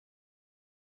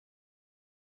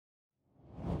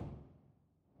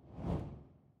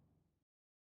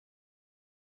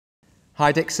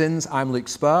Hi Dixons, I'm Luke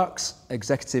Sparks,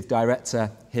 Executive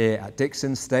Director here at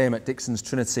Dixons. Today I'm at Dixons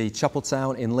Trinity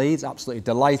Chapeltown in Leeds. Absolutely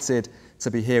delighted to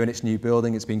be here in its new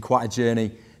building. It's been quite a journey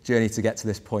to get to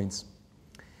this point.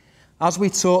 As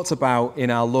we talked about in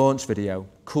our launch video,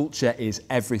 culture is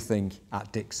everything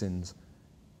at Dixons.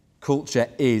 Culture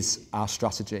is our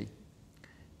strategy.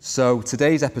 So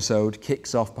today's episode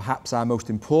kicks off perhaps our most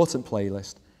important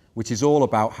playlist, which is all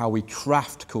about how we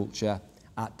craft culture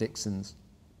at Dixons.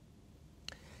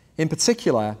 In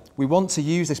particular, we want to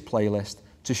use this playlist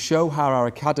to show how our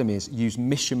academies use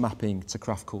mission mapping to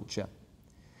craft culture.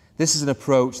 This is an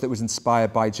approach that was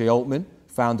inspired by Jay Altman,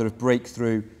 founder of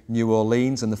Breakthrough New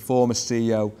Orleans and the former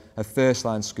CEO of First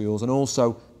Line Schools, and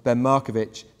also Ben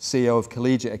Markovich, CEO of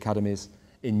Collegiate Academies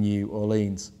in New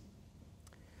Orleans.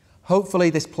 Hopefully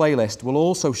this playlist will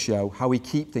also show how we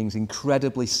keep things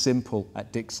incredibly simple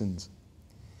at Dixons.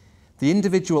 The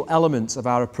individual elements of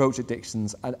our approach at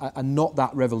Dixons are not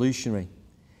that revolutionary.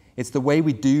 It's the way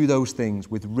we do those things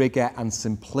with rigour and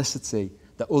simplicity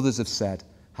that others have said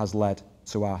has led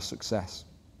to our success.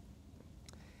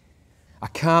 I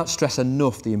can't stress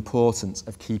enough the importance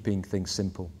of keeping things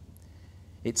simple.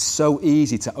 It's so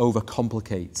easy to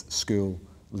overcomplicate school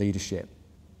leadership.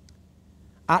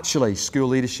 Actually, school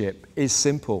leadership is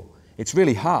simple. It's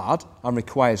really hard and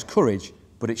requires courage,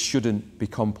 but it shouldn't be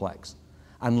complex.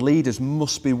 And leaders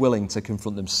must be willing to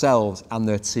confront themselves and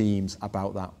their teams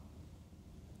about that.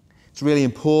 It's really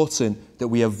important that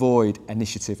we avoid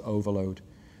initiative overload,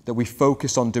 that we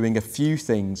focus on doing a few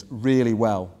things really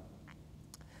well.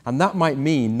 And that might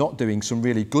mean not doing some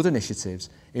really good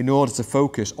initiatives in order to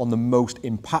focus on the most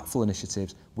impactful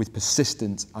initiatives with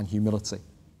persistence and humility.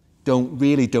 Don't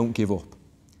give up.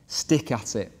 Stick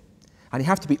at it. And you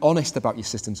have to be honest about your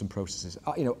systems and processes.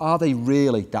 Are they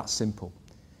really that simple?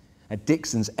 At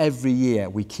Dixons, every year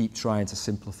we keep trying to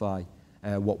simplify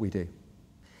what we do.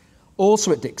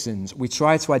 Also at Dixons, we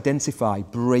try to identify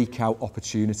breakout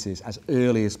opportunities as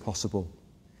early as possible.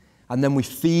 And then we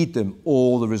feed them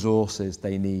all the resources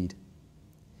they need.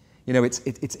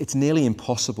 It's nearly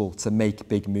impossible to make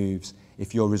big moves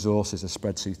if your resources are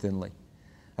spread too thinly,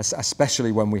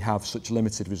 especially when we have such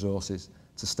limited resources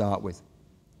to start with.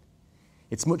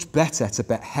 It's much better to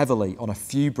bet heavily on a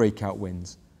few breakout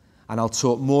wins. And I'll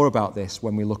talk more about this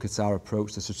when we look at our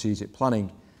approach to strategic planning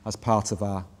as part of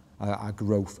our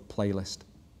growth playlist.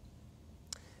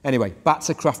 Anyway, back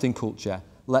to crafting culture.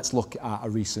 Let's look at a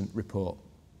recent report.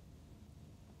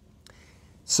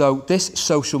 So this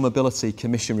Social Mobility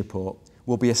Commission report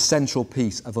will be a central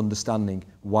piece of understanding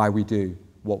why we do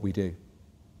what we do.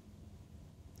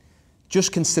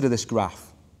 Just consider this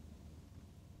graph.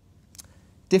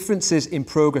 Differences in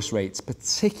progress rates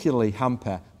particularly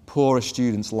hamper poorer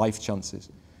students' life chances,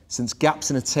 since gaps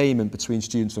in attainment between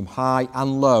students from high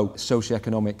and low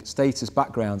socioeconomic status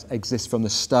backgrounds exist from the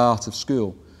start of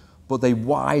school, but they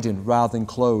widen rather than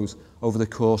close over the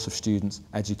course of students'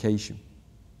 education.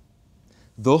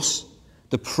 Thus,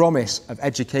 the promise of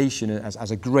education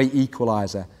as a great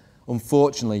equaliser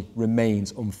unfortunately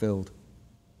remains unfilled.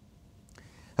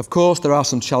 Of course, there are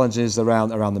some challenges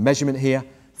around the measurement here.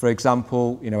 For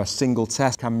example, a single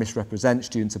test can misrepresent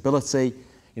students' ability.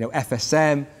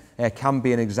 FSM can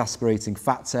be an exasperating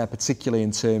factor, particularly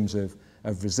in terms of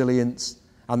resilience.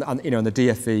 And the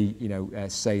DFE,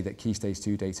 say that Key Stage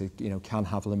 2 data, can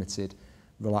have limited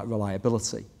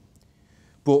reliability.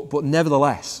 But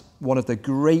nevertheless, one of the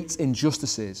great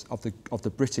injustices of the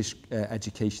British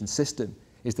education system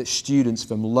is that students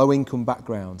from low-income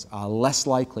backgrounds are less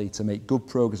likely to make good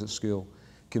progress at school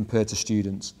compared to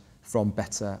students from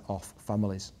better-off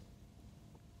families.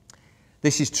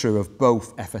 This is true of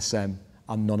both FSM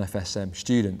and non-FSM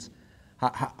students.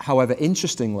 However,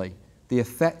 interestingly, the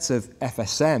effect of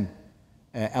FSM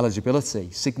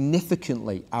eligibility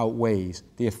significantly outweighs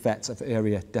the effect of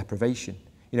area deprivation.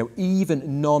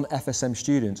 Even non-FSM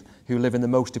students who live in the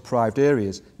most deprived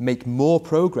areas make more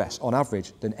progress on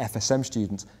average than FSM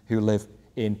students who live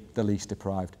in the least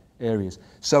deprived areas.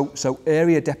 So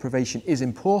area deprivation is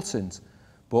important,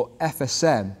 but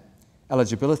FSM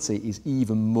eligibility is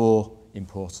even more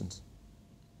important.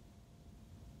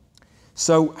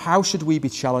 So how should we be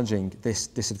challenging this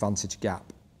disadvantage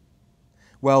gap?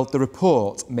 Well, the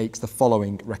report makes the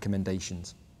following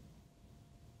recommendations.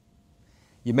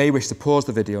 You may wish to pause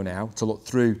the video now to look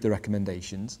through the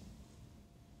recommendations.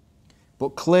 But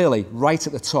clearly, right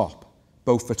at the top,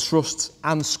 both for trusts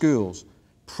and schools,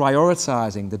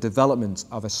 prioritising the development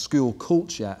of a school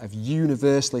culture of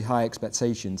universally high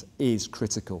expectations is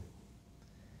critical.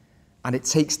 And it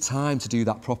takes time to do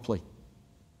that properly.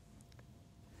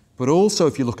 But also,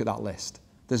 if you look at that list,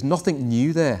 there's nothing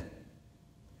new there.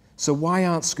 So why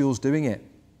aren't schools doing it?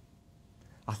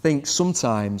 I think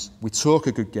sometimes we talk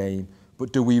a good game,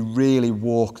 but do we really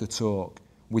walk the talk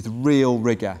with real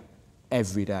rigour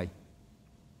every day?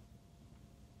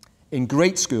 In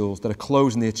great schools that are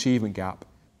closing the achievement gap,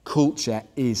 culture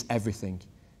is everything.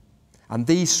 And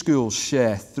these schools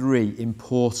share three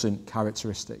important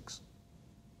characteristics.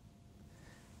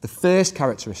 The first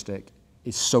characteristic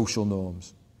is social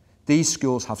norms. These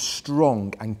schools have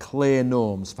strong and clear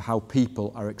norms for how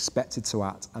people are expected to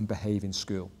act and behave in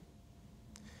school.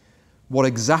 What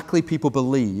exactly people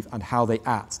believe and how they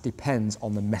act depends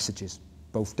on the messages,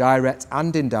 both direct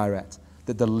and indirect,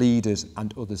 that the leaders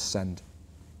and others send.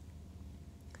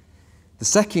 The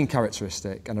second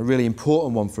characteristic, and a really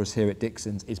important one for us here at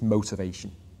Dixon's, is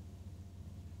motivation.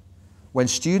 When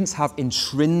students have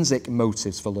intrinsic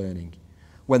motives for learning,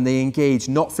 when they engage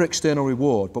not for external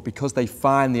reward, but because they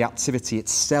find the activity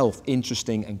itself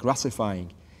interesting and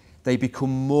gratifying, they become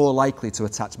more likely to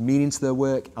attach meaning to their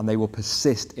work and they will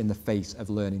persist in the face of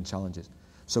learning challenges.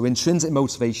 So intrinsic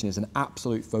motivation is an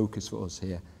absolute focus for us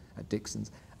here at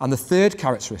Dixon's. And the third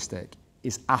characteristic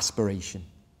is aspiration.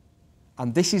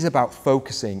 And this is about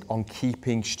focusing on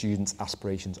keeping students'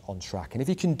 aspirations on track. And if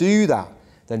you can do that,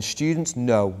 then students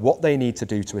know what they need to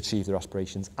do to achieve their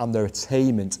aspirations and their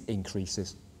attainment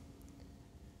increases.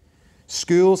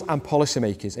 Schools and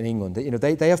policymakers in England,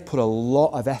 they have put a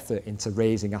lot of effort into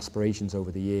raising aspirations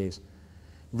over the years.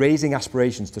 Raising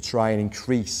aspirations to try and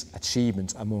increase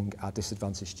achievement among our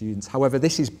disadvantaged students. However,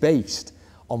 this is based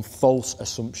on false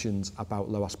assumptions about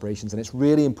low aspirations, and it's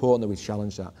really important that we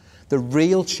challenge that. The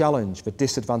real challenge for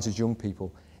disadvantaged young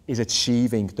people is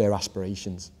achieving their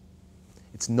aspirations.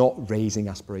 It's not raising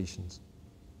aspirations.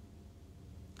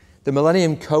 The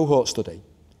Millennium Cohort Study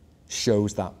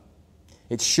shows that.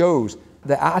 It shows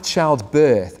that at a child's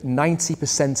birth,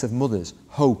 90% of mothers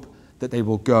hope that they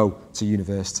will go to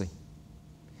university.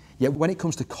 Yet when it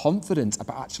comes to confidence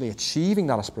about actually achieving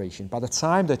that aspiration, by the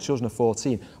time their children are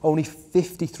 14, only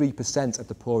 53% of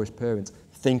the poorest parents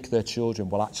think their children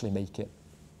will actually make it.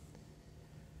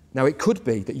 Now, it could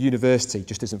be that university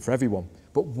just isn't for everyone,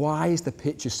 but why is the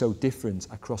picture so different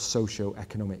across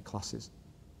socio-economic classes?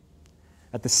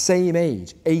 At the same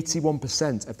age,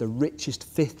 81% of the richest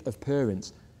fifth of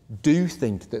parents do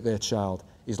think that their child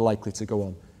is likely to go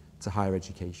on to higher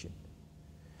education.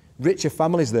 Richer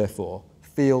families, therefore,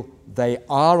 feel they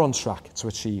are on track to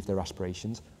achieve their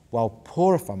aspirations, while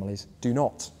poorer families do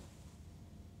not.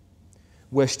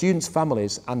 Where students'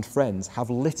 families and friends have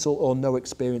little or no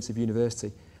experience of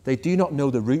university, they do not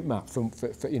know the route map from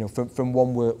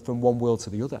one world to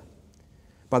the other.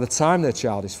 By the time their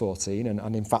child is 14,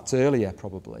 and in fact earlier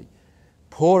probably,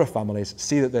 poorer families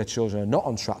see that their children are not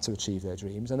on track to achieve their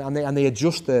dreams, and they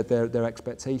adjust their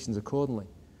expectations accordingly.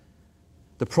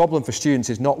 The problem for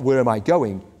students is not where am I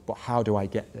going, but how do I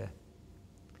get there?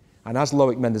 And as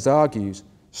Loic Menzies argues,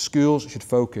 schools should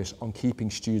focus on keeping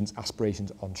students'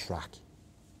 aspirations on track.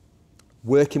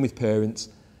 Working with parents,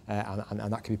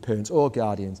 and that can be parents or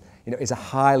guardians, is a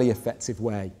highly effective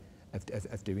way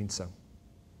of doing so.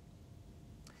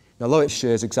 Now, Loic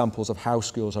shares examples of how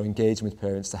schools are engaging with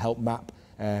parents to help map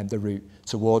the route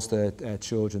towards their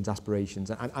children's aspirations,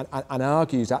 and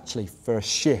argues actually for a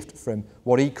shift from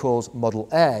what he calls Model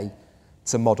A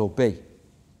to Model B.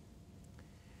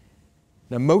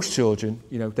 Now, most children,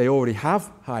 they already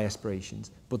have high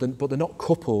aspirations, but they're not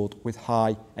coupled with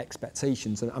high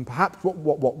expectations. And perhaps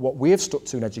what we have stuck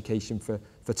to in education for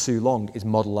too long is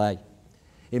Model A.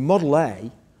 In Model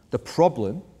A, the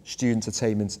problem, student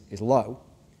attainment is low,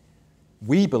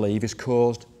 we believe is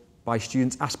caused by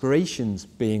students' aspirations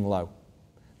being low.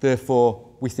 Therefore,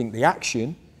 we think the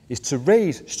action is to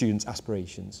raise students'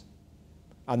 aspirations.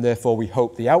 And therefore, we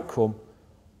hope the outcome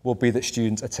will be that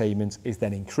student attainment is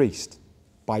then increased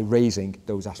by raising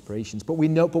those aspirations. But we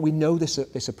know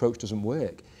this approach doesn't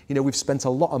work. We've spent a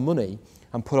lot of money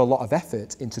and put a lot of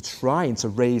effort into trying to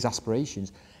raise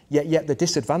aspirations, yet the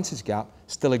disadvantage gap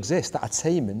still exists, that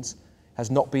attainment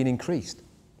has not been increased.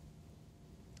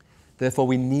 Therefore,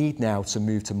 we need now to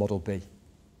move to Model B.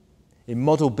 In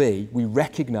Model B, we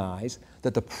recognise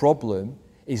that the problem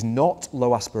is not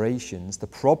low aspirations, the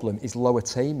problem is low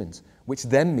attainment, which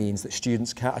then means that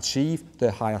students can't achieve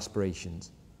their high aspirations.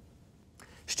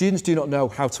 Students do not know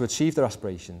how to achieve their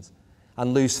aspirations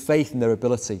and lose faith in their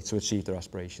ability to achieve their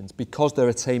aspirations because their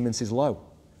attainment is low.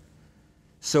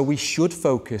 So we should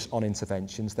focus on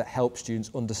interventions that help students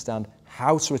understand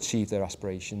how to achieve their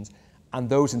aspirations and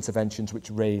those interventions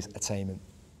which raise attainment.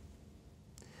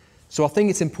 So I think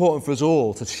it's important for us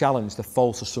all to challenge the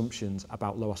false assumptions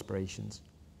about low aspirations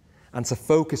and to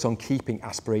focus on keeping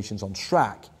aspirations on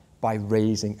track by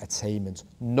raising attainment,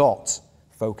 not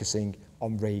focusing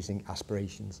on raising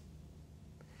aspirations.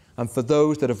 And for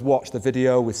those that have watched the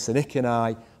video with Sinik and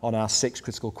I on our 6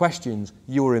 critical questions,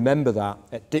 you will remember that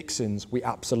at Dixon's we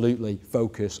absolutely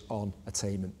focus on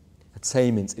attainment.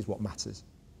 Attainment is what matters.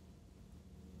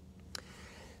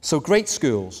 So great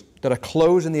schools that are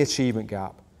closing the achievement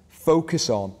gap focus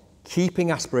on keeping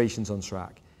aspirations on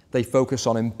track. They focus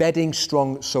on embedding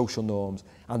strong social norms,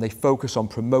 and they focus on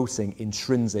promoting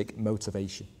intrinsic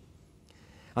motivation.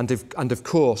 And of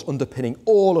course, underpinning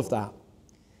all of that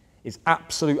is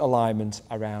absolute alignment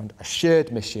around a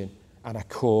shared mission and a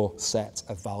core set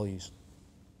of values.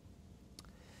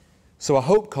 So I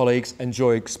hope colleagues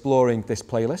enjoy exploring this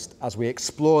playlist as we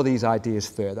explore these ideas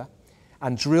further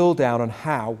and drill down on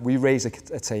how we raise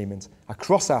attainment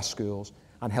across our schools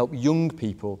and help young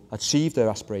people achieve their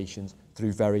aspirations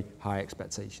through very high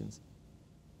expectations.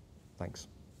 Thanks.